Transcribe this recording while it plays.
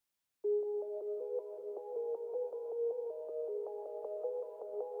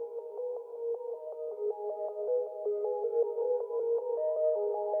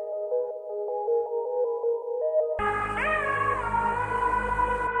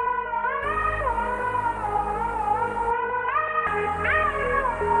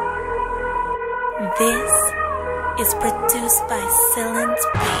This is produced by Silent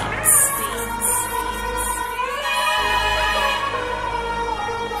Beats.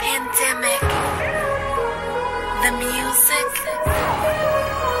 Pandemic. The music.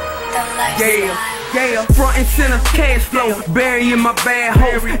 The lifestyle. Yeah, front and center, cash flow, burying my bad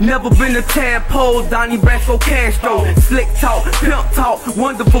hoes. Never been a tadpole, Donnie Brasco Castro. Slick talk, pimp talk,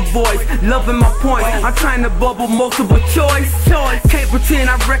 wonderful voice, loving my point. I'm trying to bubble multiple choice. Can't pretend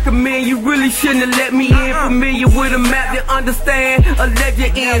I recommend, you really shouldn't have let me in. Familiar with a map to understand, a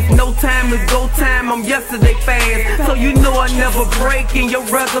legend ends. No time is go time, I'm yesterday fast. So you know I never break in your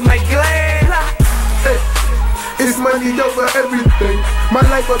resume glass. It's money over everything. My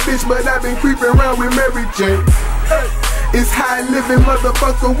life a bitch, but I've been creeping around with Mary Jane. It's high living,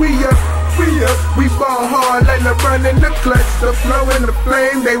 motherfucker, we up. We ball hard like LeBron in the clutch. The flow and the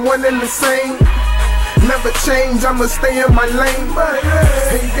flame, they one and the same. Never change, I'ma stay in my lane.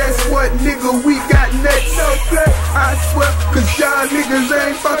 And guess what, nigga, we got next. I swear, cause y'all niggas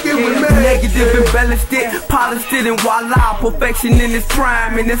ain't fucking with me. Negative embellished it, polished it, and voila, perfection in its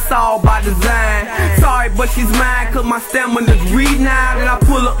prime, and it's all by design. Sorry, but she's mine, cause my stamina's renowned. And I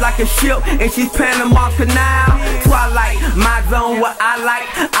pull up like a ship, and she's Panama Canal. Twilight, my zone, what I like,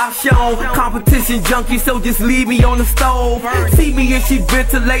 I've shown. Competition junkie, so just leave me on the stove. See me and she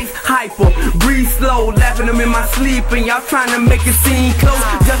ventilates, hyper, breathe slow. Laughing them in my sleep, and y'all trying to make it seem close.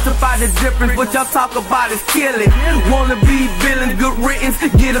 Justify the difference, what y'all talk about is killing. Wanna be villains, good riddance,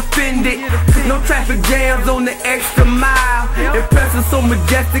 get offended. No traffic jams on the extra mile. Impressive, so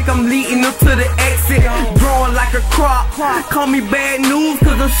majestic, I'm leading them to the exit. Growing like a crop, call me bad news,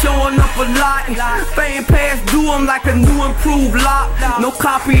 cause I'm showing up a lot. Fame past due, I'm like a new improved lot. No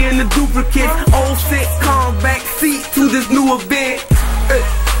copying the duplicates, old sitcom backseat to this new event.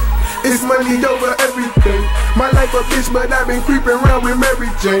 It's money over everything. My life a bitch, but I've been creeping around with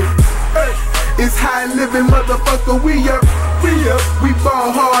Mary Jane. It's high living, motherfucker, we up. We ball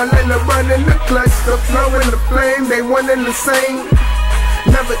hard like LeBron in the clutch. The flow and the flame, they one and the same.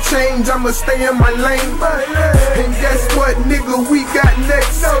 Never change, I'ma stay in my lane. And guess what, nigga, we got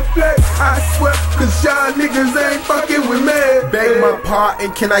next. I swear, cause y'all niggas ain't fucking with me. Beg my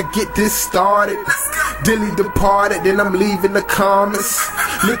pardon, can I get this started? Dilly departed, then I'm leaving the comments.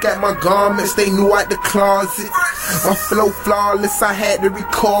 Look at my garments, they new out the closet. My flow flawless, I had to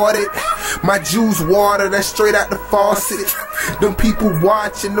record it. My juice water, that's straight out the faucet. Them people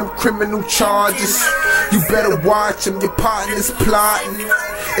watching, them criminal charges. You better watch them, your partner's plotting.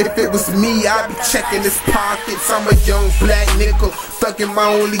 If it was me, I'd be checking his pockets. I'm a young black nigga, thugging my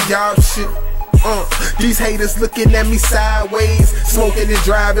only option. These haters looking at me sideways, smoking and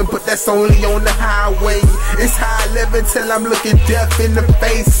driving, but that's only on the highway. It's high living till I'm looking death in the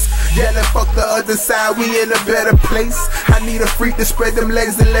face. Yelling fuck the other side, we in a better place. I need a freak to spread them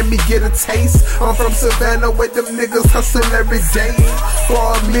legs and let me get a taste. I'm from Savannah where them niggas hustle every day for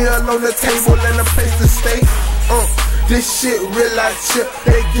a meal on the table and a place to stay. This shit real out here,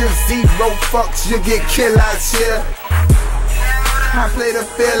 they give 0 fucks, you get killed out here. I play the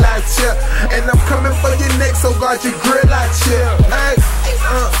feel out here, and I'm coming for your neck, so guard your grill out here. Hey,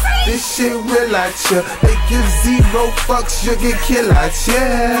 this shit real out here. They give 0 fucks, you get killed out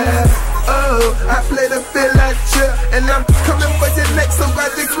here. I play the feel out here, and I'm coming for your neck, so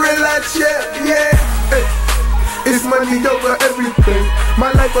guard your grill out here. Yeah. It's money over everything.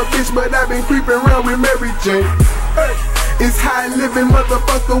 My life a bitch, but I've been creeping around with Mary Jane. It's high living,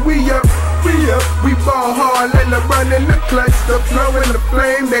 motherfucker, we up. We ball hard like LeBron in the clutch. The flow and the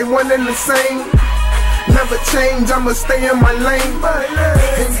flame, they one and the same. Never change, I'ma stay in my lane.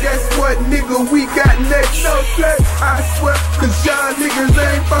 And guess what, nigga, we got next. I swear, cause y'all niggas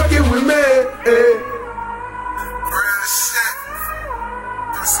ain't fucking with me. Real shit.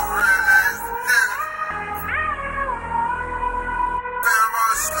 That's some real ass nigga.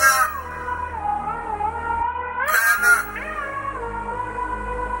 Philmoe slap. Pena.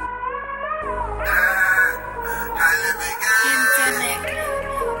 Pandemic.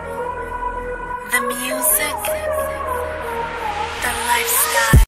 The music.